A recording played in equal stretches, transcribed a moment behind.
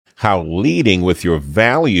how leading with your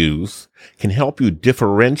values can help you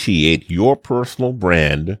differentiate your personal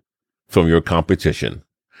brand from your competition.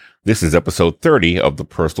 This is episode 30 of the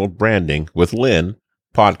Personal Branding with Lynn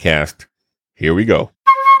podcast. Here we go.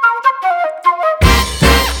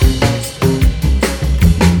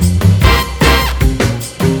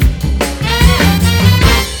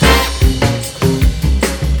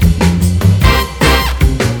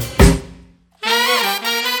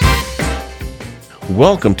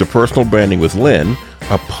 Welcome to Personal Branding with Lynn,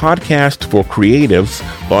 a podcast for creatives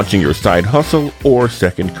launching your side hustle or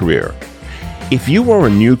second career. If you are a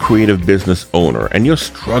new creative business owner and you're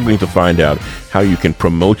struggling to find out how you can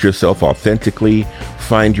promote yourself authentically,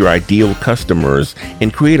 find your ideal customers,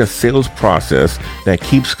 and create a sales process that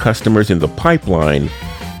keeps customers in the pipeline,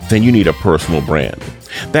 then you need a personal brand.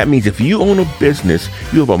 That means if you own a business,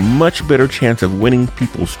 you have a much better chance of winning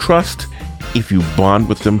people's trust if you bond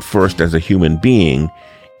with them first as a human being,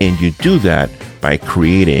 and you do that by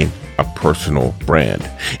creating a personal brand.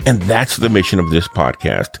 And that's the mission of this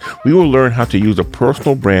podcast. We will learn how to use a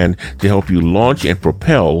personal brand to help you launch and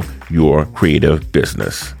propel your creative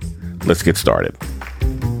business. Let's get started.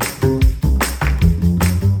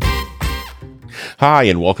 Hi,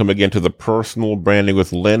 and welcome again to the Personal Branding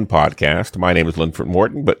with Lynn podcast. My name is Linford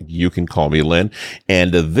Morton, but you can call me Lynn,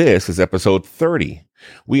 and this is episode 30.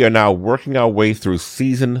 We are now working our way through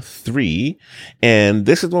season 3, and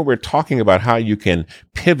this is when we're talking about how you can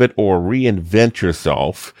pivot or reinvent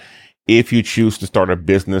yourself if you choose to start a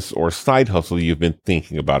business or side hustle you've been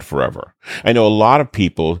thinking about forever. I know a lot of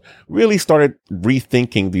people really started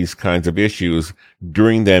rethinking these kinds of issues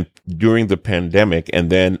during the pandemic and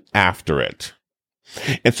then after it.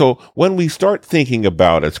 And so when we start thinking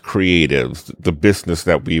about as creatives, the business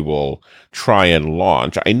that we will try and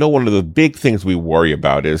launch, I know one of the big things we worry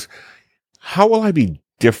about is, how will I be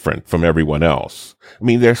different from everyone else? I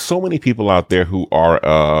mean, there's so many people out there who are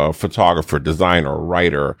a photographer, designer,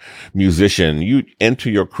 writer, musician. You enter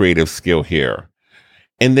your creative skill here.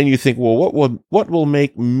 And then you think, well, what will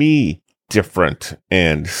make me different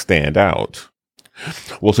and stand out?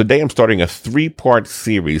 Well, today I'm starting a 3-part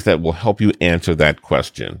series that will help you answer that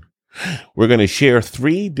question. We're going to share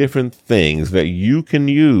 3 different things that you can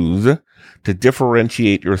use to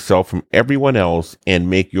differentiate yourself from everyone else and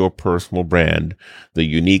make your personal brand the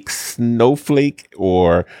unique snowflake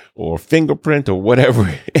or fingerprint or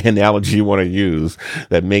whatever analogy you want to use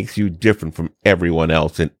that makes you different from everyone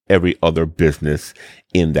else and every other business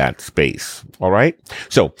in that space. All right.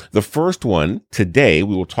 So the first one today,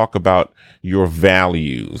 we will talk about your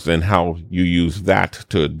values and how you use that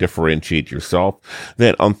to differentiate yourself.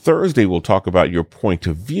 Then on Thursday, we'll talk about your point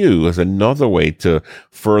of view as another way to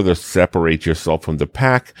further separate yourself from the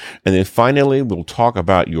pack. And then finally, we'll talk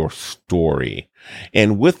about your story.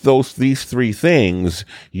 And with these 3 things,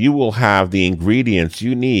 you will have the ingredients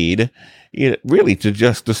you need really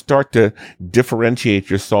to start to differentiate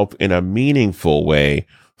yourself in a meaningful way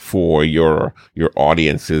for your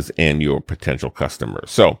audiences and your potential customers.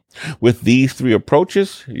 So with these 3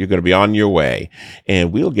 approaches, you're going to be on your way.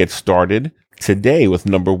 And we'll get started today with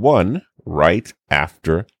number 1 right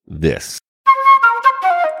after this.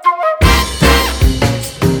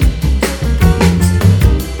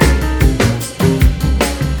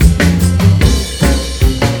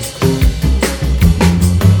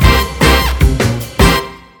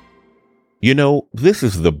 You know, this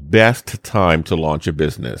is the best time to launch a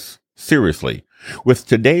business. Seriously. With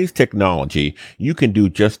today's technology, you can do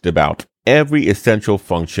just about every essential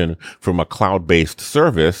function from a cloud-based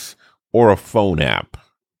service or a phone app.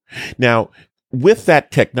 Now, with that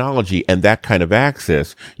technology and that kind of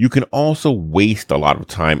access, you can also waste a lot of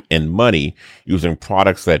time and money using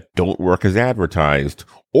products that don't work as advertised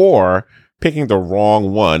or picking the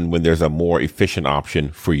wrong one when there's a more efficient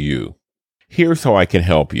option for you. Here's how I can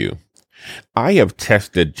help you. I have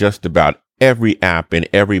tested just about every app in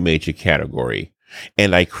every major category,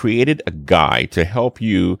 and I created a guide to help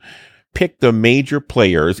you pick the major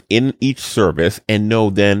players in each service and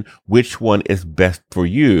know then which one is best for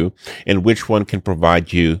you and which one can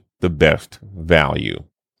provide you the best value.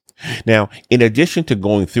 Now, in addition to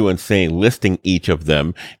going through and listing each of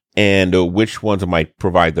them and which ones might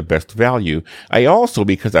provide the best value, I also,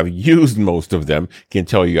 because I've used most of them, can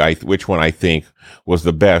tell you which one I think was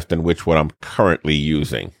the best and which one I'm currently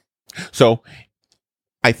using. So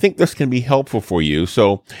I think this can be helpful for you.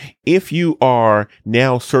 So if you are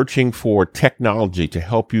now searching for technology to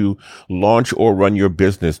help you launch or run your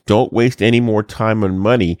business, don't waste any more time and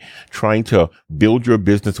money trying to build your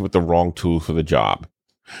business with the wrong tools for the job.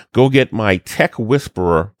 Go get my Tech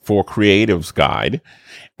Whisperer for Creatives guide,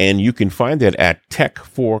 and you can find that at Tech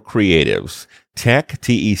for Creatives, Tech,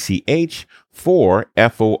 T-E-C-H, for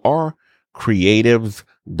F-O-R,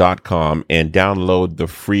 creatives.com, and download the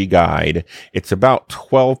free guide. It's about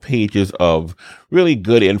 12 pages of really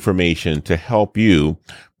good information to help you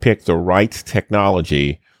pick the right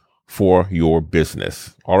technology for your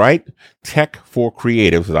business. All right?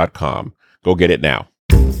 Techforcreatives.com. Go get it now.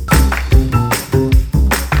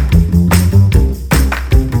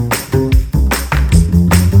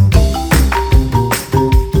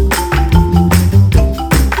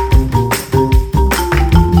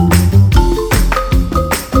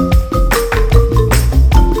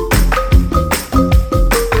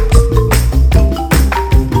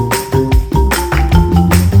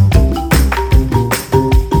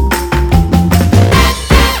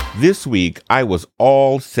 This week, I was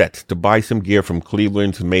all set to buy some gear from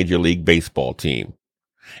Cleveland's Major League Baseball team.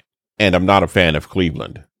 And I'm not a fan of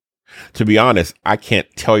Cleveland. To be honest, I can't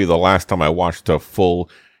tell you the last time I watched a full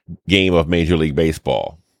game of Major League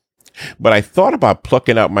Baseball. But I thought about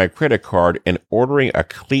plucking out my credit card and ordering a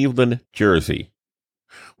Cleveland jersey.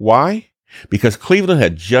 Why? Because Cleveland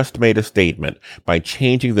had just made a statement by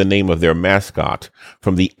changing the name of their mascot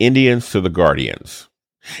from the Indians to the Guardians.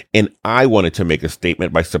 And I wanted to make a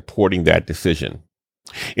statement by supporting that decision.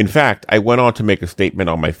 In fact, I went on to make a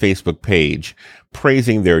statement on my Facebook page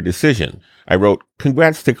praising their decision. I wrote,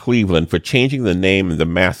 "Congrats to Cleveland for changing the name and the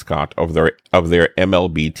mascot of their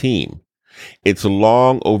MLB team. It's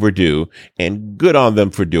long overdue and good on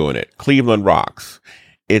them for doing it. Cleveland rocks.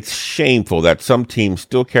 It's shameful that some teams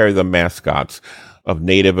still carry the mascots of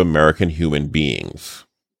Native American human beings."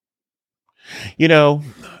 You know,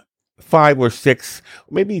 5 or 6,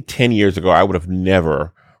 maybe 10 years ago, I would have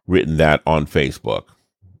never written that on Facebook.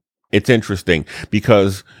 It's interesting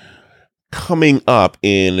because coming up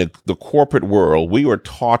in the corporate world, we were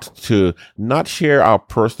taught to not share our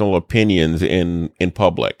personal opinions in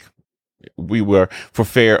public. We were for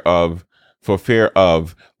fear of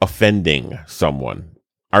offending someone.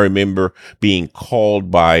 I remember being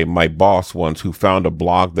called by my boss once, who found a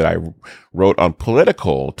blog that I wrote on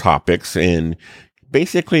political topics, and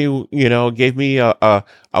basically, gave me a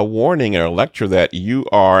warning and a lecture that you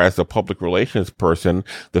are, as a public relations person,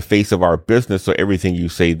 the face of our business. So everything you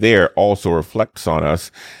say there also reflects on us,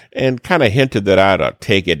 and kind of hinted that I ought to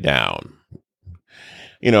take it down.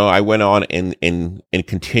 I went on and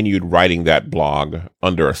continued writing that blog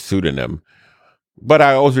under a pseudonym, but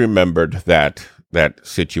I always remembered that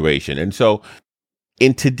situation. And so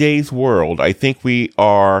in today's world, I think we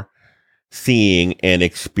are seeing and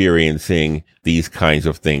experiencing these kinds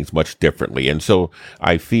of things much differently. And so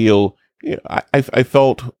I feel, I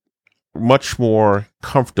felt much more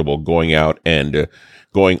comfortable going out and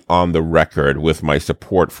going on the record with my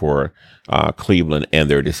support for Cleveland and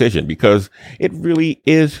their decision, because it really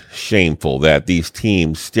is shameful that these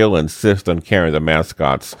teams still insist on carrying the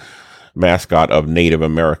mascot of Native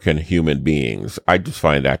American human beings. I just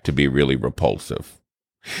find that to be really repulsive.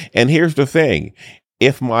 And here's the thing.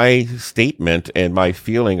 If my statement and my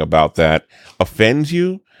feeling about that offends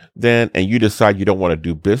you, and you decide you don't want to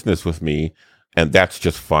do business with me, and that's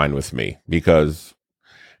just fine with me, because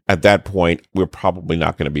at that point, we're probably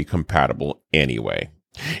not going to be compatible anyway.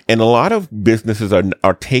 And a lot of businesses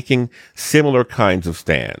are taking similar kinds of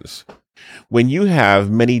stands. When you have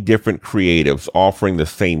many different creatives offering the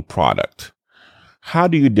same product, how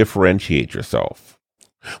do you differentiate yourself?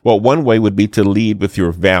 Well, one way would be to lead with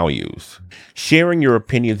your values. Sharing your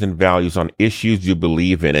opinions and values on issues you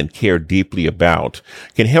believe in and care deeply about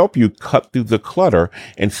can help you cut through the clutter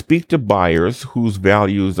and speak to buyers whose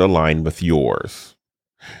values align with yours.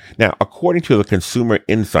 Now, according to the Consumer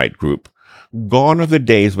Insight Group, gone are the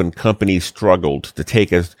days when companies struggled to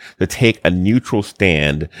take a neutral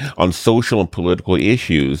stand on social and political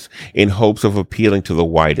issues in hopes of appealing to the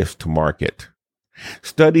widest market.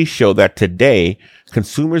 Studies show that today,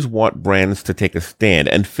 consumers want brands to take a stand,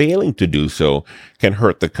 and failing to do so can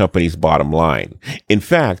hurt the company's bottom line. In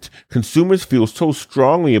fact, consumers feel so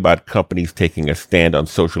strongly about companies taking a stand on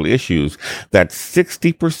social issues that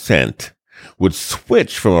 60% would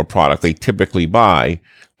switch from a product they typically buy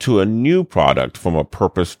to a new product from a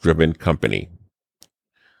purpose-driven company.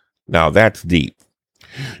 Now that's deep.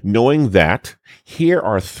 Knowing that, here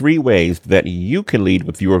are 3 ways that you can lead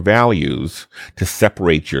with your values to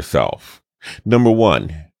separate yourself. Number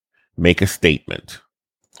 1, make a statement.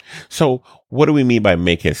 So what do we mean by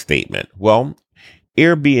make a statement? Well,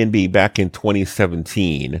 Airbnb back in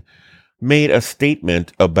 2017 made a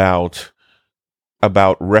statement about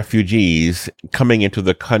refugees coming into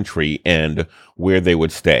the country and where they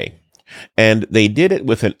would stay. And they did it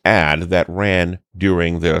with an ad that ran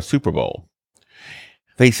during the Super Bowl.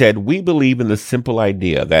 They said, "We believe in the simple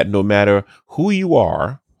idea that no matter who you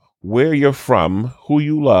are, where you're from, who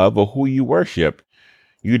you love, or who you worship,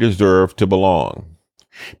 you deserve to belong.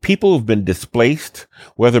 People who've been displaced,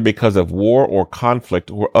 whether because of war or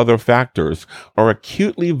conflict or other factors, are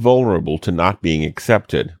acutely vulnerable to not being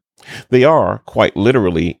accepted. They are, quite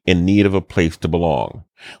literally, in need of a place to belong,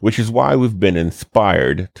 which is why we've been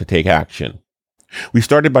inspired to take action. We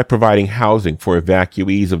started by providing housing for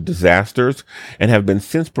evacuees of disasters and have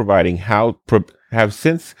since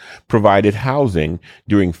provided housing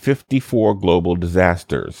during 54 global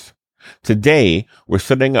disasters. Today, we're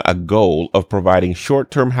setting a goal of providing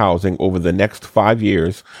short-term housing over the next 5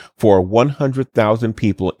 years for 100,000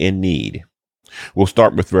 people in need. We'll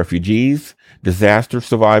start with refugees, disaster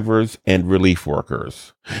survivors, and relief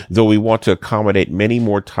workers, though we want to accommodate many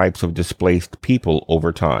more types of displaced people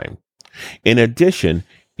over time. In addition,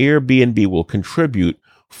 Airbnb will contribute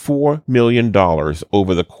 $4 million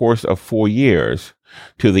over the course of 4 years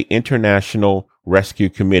to the International Rescue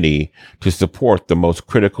Committee to support the most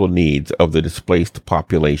critical needs of the displaced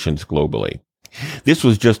populations globally. This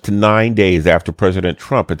was just 9 days after President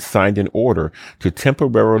Trump had signed an order to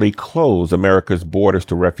temporarily close America's borders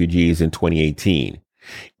to refugees in 2018.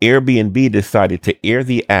 Airbnb decided to air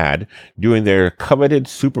the ad during their coveted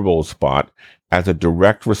Super Bowl spot as a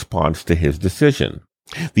direct response to his decision.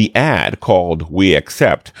 The ad, called We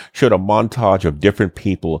Accept, showed a montage of different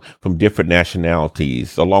people from different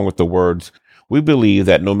nationalities, along with the words, "We believe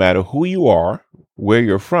that no matter who you are, where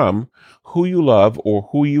you're from, who you love, or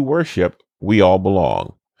who you worship, we all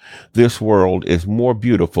belong. This world is more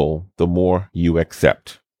beautiful the more you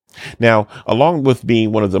accept." Now, along with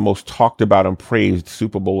being one of the most talked about and praised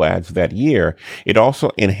Super Bowl ads that year, it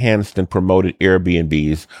also enhanced and promoted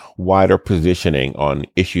Airbnb's wider positioning on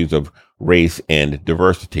issues of race and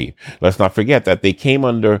diversity. Let's not forget that they came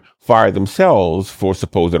under fire themselves for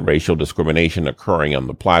supposed racial discrimination occurring on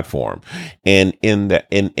the platform. And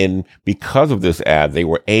because of this ad, they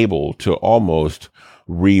were able to almost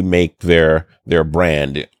remake their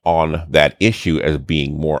brand on that issue as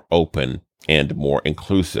being more open and more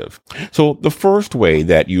inclusive. So the first way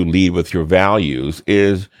that you lead with your values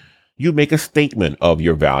is you make a statement of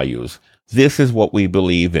your values. This is what we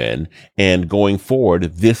believe in, and going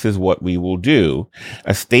forward, this is what we will do.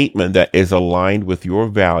 A statement that is aligned with your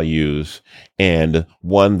values and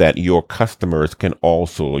one that your customers can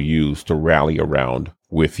also use to rally around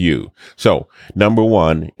with you. So, number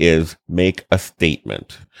 1 is make a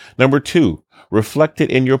statement. Number 2, reflect it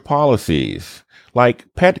in your policies, like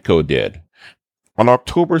Petco did. On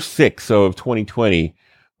October 6th of 2020,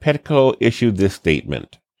 Petco issued this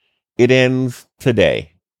statement. It ends today.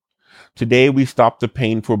 Today we stop the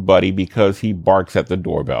pain for Buddy because he barks at the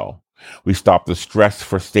doorbell. We stop the stress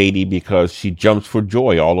for Sadie because she jumps for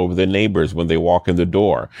joy all over the neighbors when they walk in the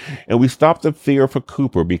door. And we stop the fear for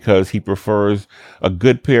Cooper because he prefers a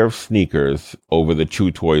good pair of sneakers over the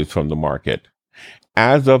chew toys from the market.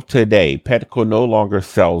 As of today, Petco no longer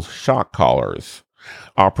sells shock collars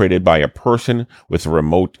operated by a person with a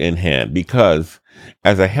remote in hand because,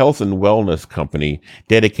 as a health and wellness company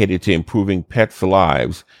dedicated to improving pets'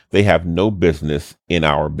 lives, they have no business in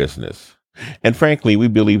our business. And frankly, we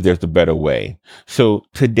believe there's a better way. So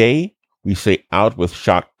today, we say out with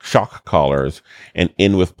shock collars and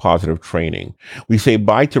in with positive training. We say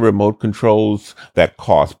bye to remote controls that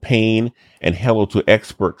cause pain and hello to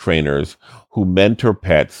expert trainers who mentor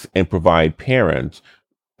pets and provide pet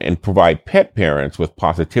parents with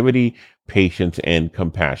positivity, patience, and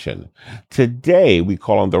compassion. Today, we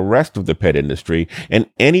call on the rest of the pet industry and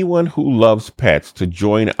anyone who loves pets to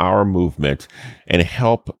join our movement and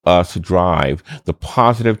help us drive the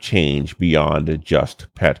positive change beyond just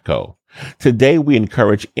Petco. Today, we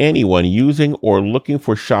encourage anyone using or looking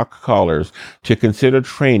for shock collars to consider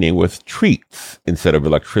training with treats instead of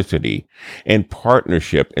electricity and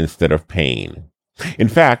partnership instead of pain. In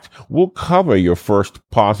fact, we'll cover your first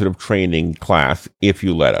positive training class if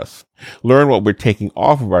you let us. Learn what we're taking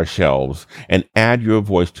off of our shelves and add your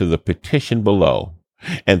voice to the petition below.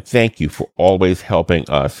 And thank you for always helping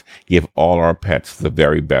us give all our pets the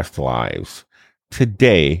very best lives.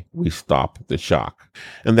 Today, we stop the shock.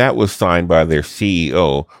 And that was signed by their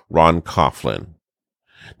CEO, Ron Coughlin.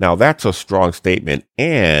 Now, that's a strong statement,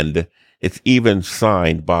 and it's even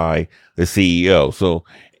signed by the CEO. So,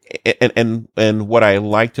 and what I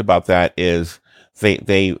liked about that is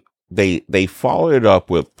they followed it up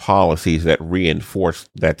with policies that reinforce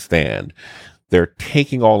that stand. They're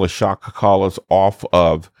taking all the shock collars off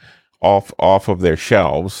of their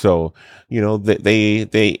shelves. So,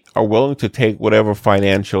 they are willing to take whatever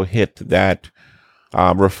financial hit that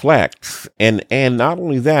reflects. And not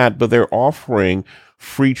only that, but they're offering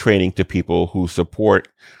free training to people who support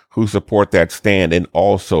that stand, and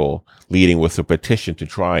also leading with a petition to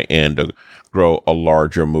try and grow a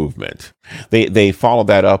larger movement. They followed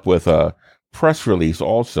that up with a press release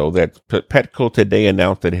also that Petco today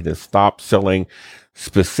announced that it has stopped selling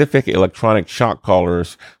specific electronic shock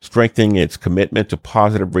collars, strengthening its commitment to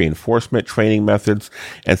positive reinforcement training methods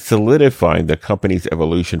and solidifying the company's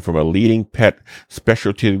evolution from a leading pet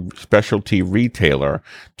specialty retailer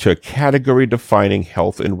to a category-defining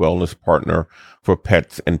health and wellness partner for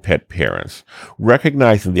pets and pet parents.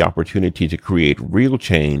 Recognizing the opportunity to create real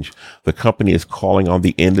change, the company is calling on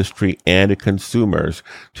the industry and consumers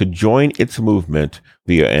to join its movement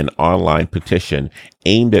via an online petition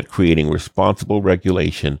aimed at creating responsible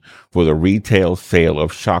regulation for the retail sale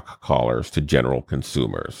of shock collars to general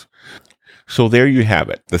consumers. So there you have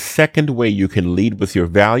it. The second way you can lead with your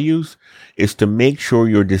values is to make sure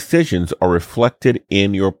your decisions are reflected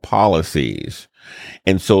in your policies.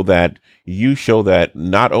 And so that you show that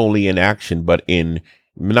not only in action, but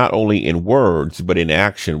not only in words, but in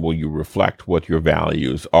action will you reflect what your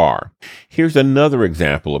values are. Here's another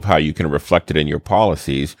example of how you can reflect it in your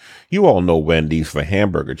policies. You all know Wendy's, the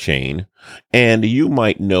hamburger chain, and you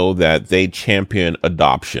might know that they champion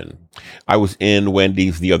adoption. I was in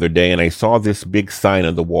Wendy's the other day and I saw this big sign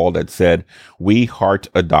on the wall that said, "We heart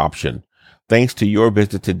adoption. Thanks to your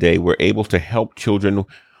visit today, we're able to help children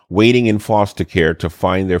waiting in foster care to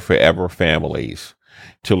find their forever families."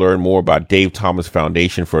 To learn more about Dave Thomas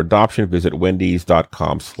Foundation for Adoption, visit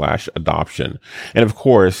wendys.com/adoption. And of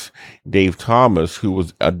course, Dave Thomas, who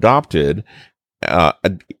was adopted,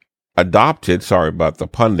 sorry about the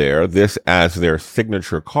pun there, this as their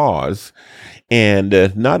signature cause.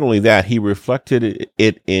 And not only that, he reflected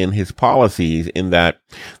it in his policies in that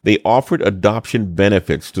they offered adoption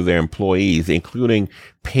benefits to their employees, including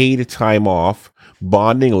paid time off,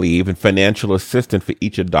 bonding leave, and financial assistance for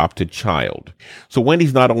each adopted child. So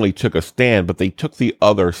Wendy's not only took a stand, but they took the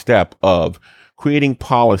other step of creating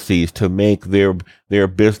policies to make their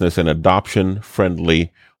business an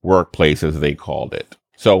adoption-friendly workplace, as they called it.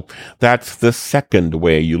 So that's the second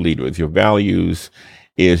way you lead with your values,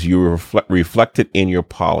 is you reflect it in your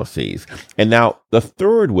policies. And now the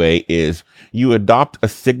third way is you adopt a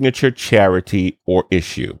signature charity or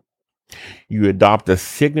issue. You adopt a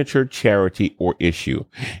signature charity or issue.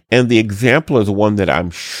 And the example is one that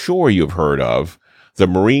I'm sure you've heard of, the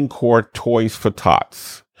Marine Corps Toys for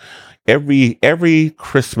Tots. Every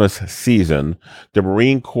Christmas season, the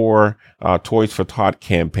Marine Corps Toys for Tot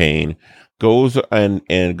campaign goes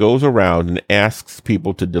around and asks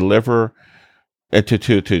people to deliver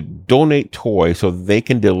to donate toys so they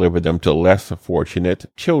can deliver them to less fortunate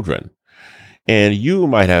children. And you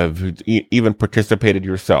might have even participated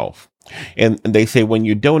yourself. And they say when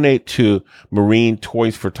you donate to Marine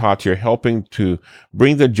Toys for Tots, you're helping to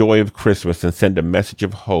bring the joy of Christmas and send a message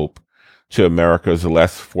of hope to America's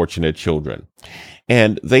less fortunate children.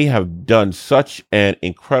 And they have done such an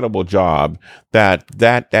incredible job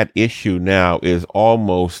that issue now is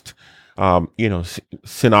almost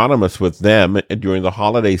synonymous with them during the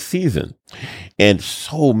holiday season. And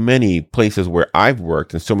so many places where I've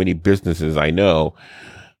worked and so many businesses I know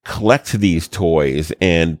collect these toys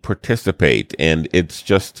and participate. And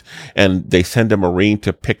and they send a Marine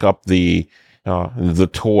to pick up the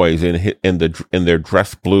toys in their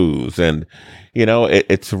dress blues. And,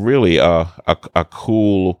 it's really a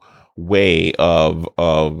cool way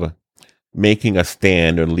of making a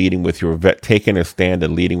stand and leading with taking a stand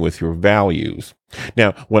and leading with your values.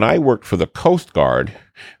 Now, when I worked for the Coast Guard,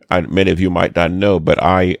 many of you might not know, but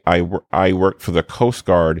I worked for the Coast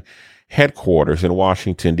Guard headquarters in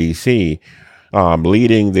Washington, D.C.,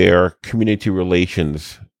 leading their community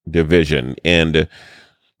relations division. And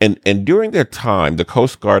during that time, the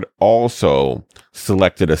Coast Guard also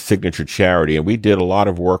selected a signature charity, and we did a lot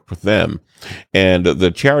of work with them. And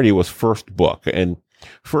the charity was First Book. And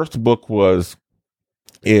First Book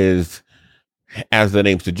is, as the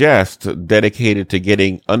name suggests, dedicated to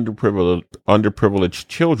getting underprivileged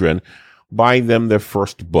children, buying them their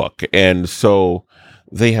first book. And so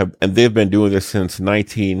they've been doing this since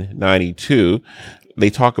 1992. They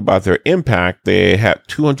talk about their impact. They have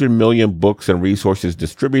 200 million books and resources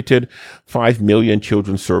distributed, 5 million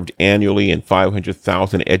children served annually, and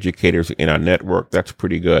 500,000 educators in our network. That's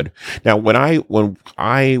pretty good. Now, when I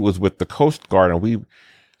was with the Coast Guard and we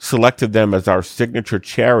selected them as our signature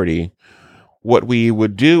charity, what we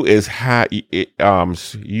would do is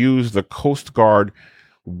use the Coast Guard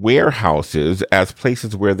warehouses as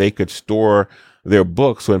places where they could store their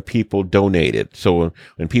books when people donated. So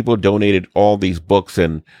when people donated all these books,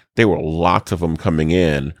 and there were lots of them coming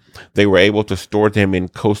in, they were able to store them in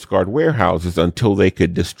Coast Guard warehouses until they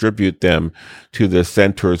could distribute them to the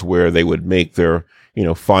centers where they would make their,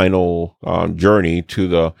 final journey to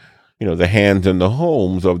the hands and the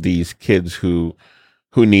homes of these kids who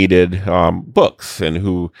needed books and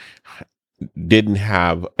who didn't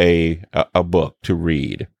have a book to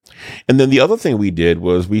read. And then the other thing we did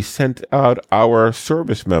was we sent out our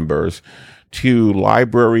service members to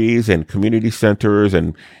libraries and community centers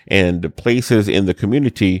and places in the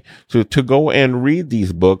community to go and read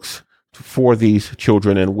these books for these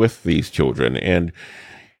children and with these children. And,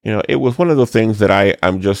 it was one of the things that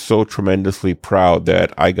I'm just so tremendously proud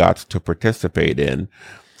that I got to participate in,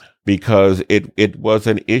 because it was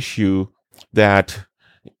an issue that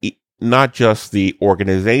not just the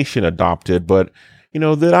organization adopted, but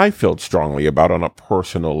that I felt strongly about on a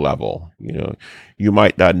personal level. You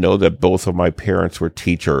might not know that both of my parents were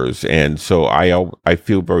teachers. And so I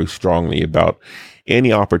feel very strongly about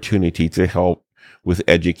any opportunity to help with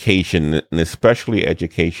education, and especially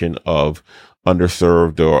education of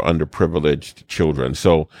underserved or underprivileged children.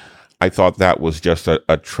 So I thought that was just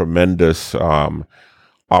a tremendous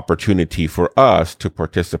opportunity for us to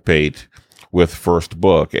participate with First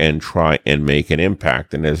Book and try and make an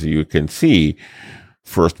impact. And as you can see,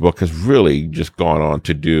 First Book has really just gone on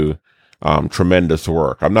to do tremendous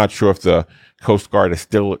work. I'm not sure if the Coast Guard is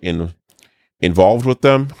still involved with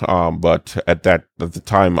them, but at the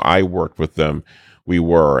time I worked with them, we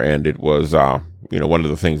were, and it was one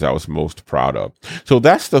of the things I was most proud of. So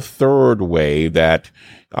that's the third way that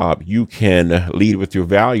you can lead with your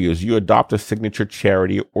values. You adopt a signature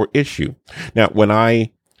charity or issue. Now, when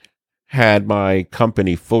I had my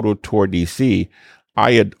company Photo Tour DC,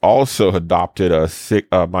 I had also adopted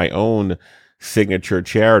my own signature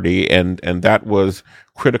charity, and that was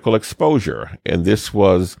Critical Exposure. And this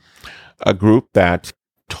was a group that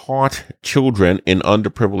taught children in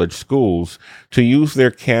underprivileged schools to use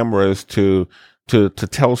their cameras to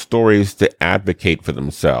tell stories, to advocate for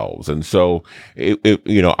themselves. And so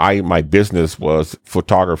my business was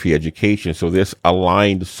photography education. So this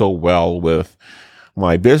aligned so well with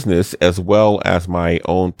my business as well as my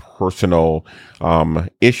own personal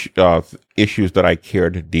issues that I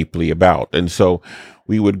cared deeply about. And so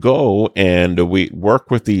we would go and we work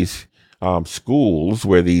with these schools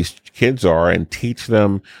where these kids are and teach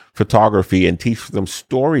them photography and teach them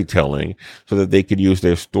storytelling so that they could use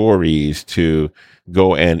their stories to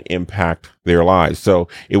go and impact their lives. So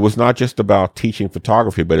it was not just about teaching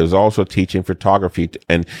photography, but it was also teaching photography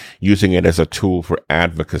and using it as a tool for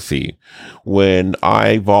advocacy. When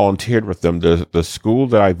I volunteered with them, the school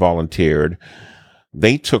that I volunteered,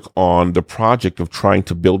 they took on the project of trying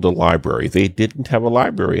to build a library. They didn't have a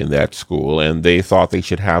library in that school, and they thought they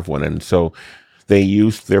should have one. And so they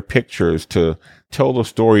used their pictures to tell the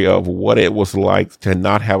story of what it was like to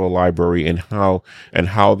not have a library and how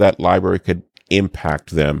that library could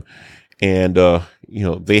impact them. And,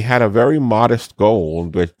 they had a very modest goal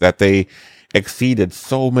that they exceeded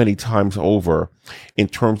so many times over in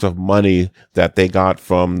terms of money that they got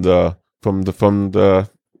from the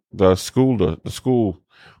school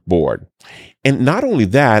board. And not only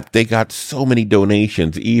that, they got so many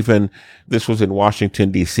donations. Even this was in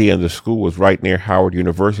Washington, D.C., and the school was right near Howard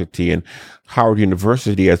University. And Howard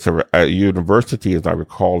University, as I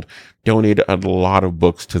recalled, donated a lot of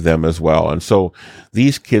books to them as well. And so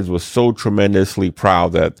these kids were so tremendously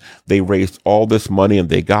proud that they raised all this money and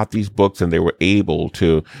they got these books, and they were able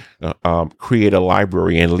to create a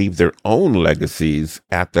library and leave their own legacies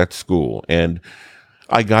at that school. And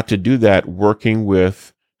I got to do that working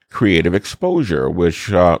with Creative Exposure, which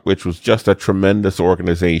was just a tremendous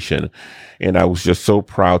organization. And I was just so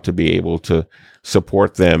proud to be able to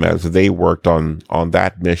support them as they worked on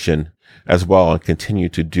that mission as well and continue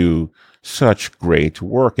to do such great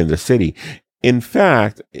work in the city. In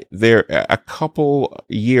fact, a couple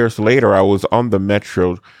years later, I was on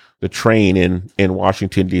the train in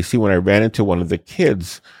Washington, D.C., when I ran into one of the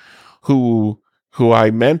kids who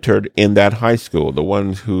I mentored in that high school, the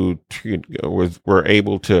ones who were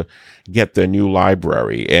able to get the new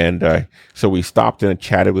library. And so we stopped and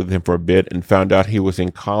chatted with him for a bit and found out he was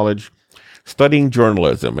in college studying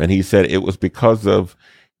journalism. And he said it was because of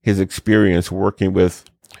his experience working with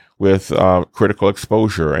Critical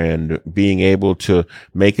Exposure and being able to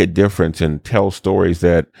make a difference and tell stories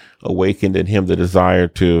that awakened in him the desire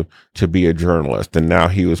to be a journalist. And now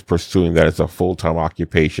he was pursuing that as a full-time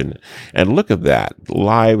occupation. And look at that.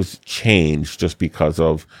 Lives changed just because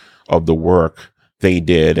of the work they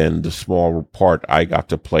did and the small part I got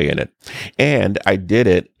to play in it. And I did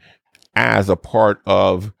it as a part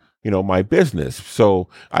of, my business. So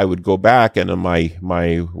I would go back and in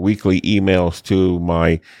my weekly emails to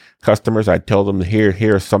my customers, I'd tell them,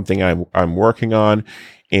 here's something I'm working on.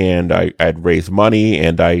 And I'd raise money,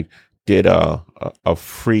 and I did a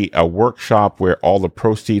workshop where all the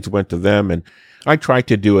proceeds went to them. And I tried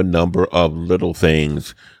to do a number of little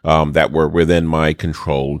things that were within my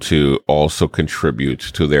control to also contribute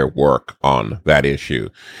to their work on that issue.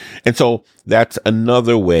 And so that's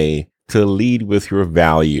another way to lead with your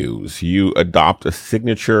values. You adopt a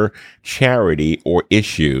signature charity or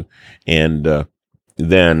issue, and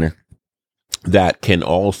then that can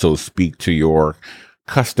also speak to your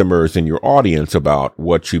customers and your audience about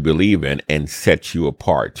what you believe in and set you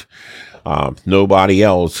apart. Nobody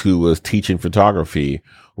else who was teaching photography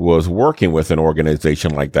was working with an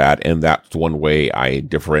organization like that. And that's one way I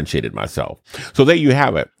differentiated myself. So there you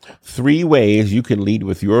have it. 3 ways you can lead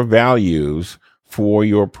with your values for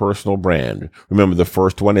your personal brand. Remember, the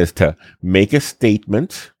first one is to make a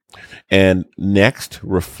statement, and next,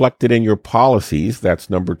 reflect it in your policies. That's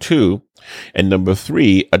number 2. And number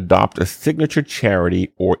 3, adopt a signature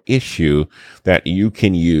charity or issue that you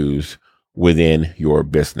can use within your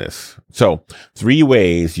business. So 3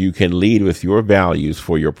 ways you can lead with your values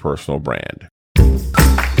for your personal brand.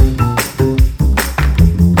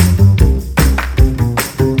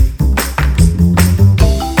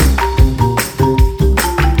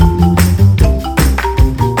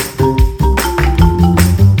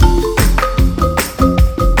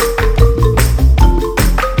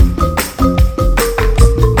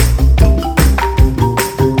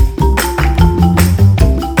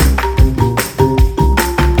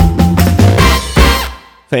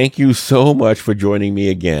 Thank you so much for joining me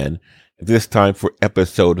again, this time for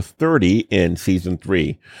episode 30 in season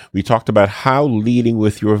 3. We talked about how leading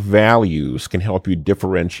with your values can help you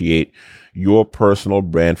differentiate your personal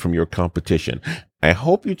brand from your competition. I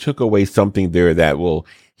hope you took away something there that will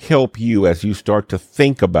help you as you start to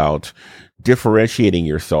think about differentiating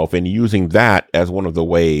yourself and using that as one of the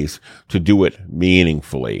ways to do it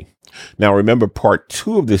meaningfully. Now, remember, part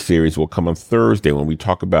 2 of this series will come on Thursday when we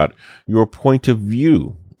talk about your point of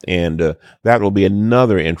view. And that will be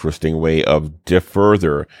another interesting way of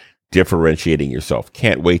further differentiating yourself.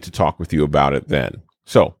 Can't wait to talk with you about it then.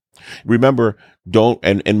 So remember,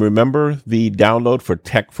 remember the download for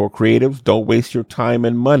Tech for Creatives. Don't waste your time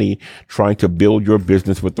and money trying to build your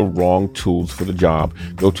business with the wrong tools for the job.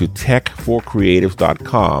 Go to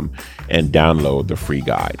techforcreatives.com and download the free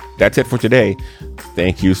guide. That's it for today.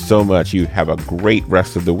 Thank you so much. You have a great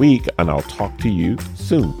rest of the week, and I'll talk to you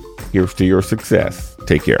soon. Here's to your success.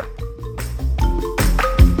 Take care.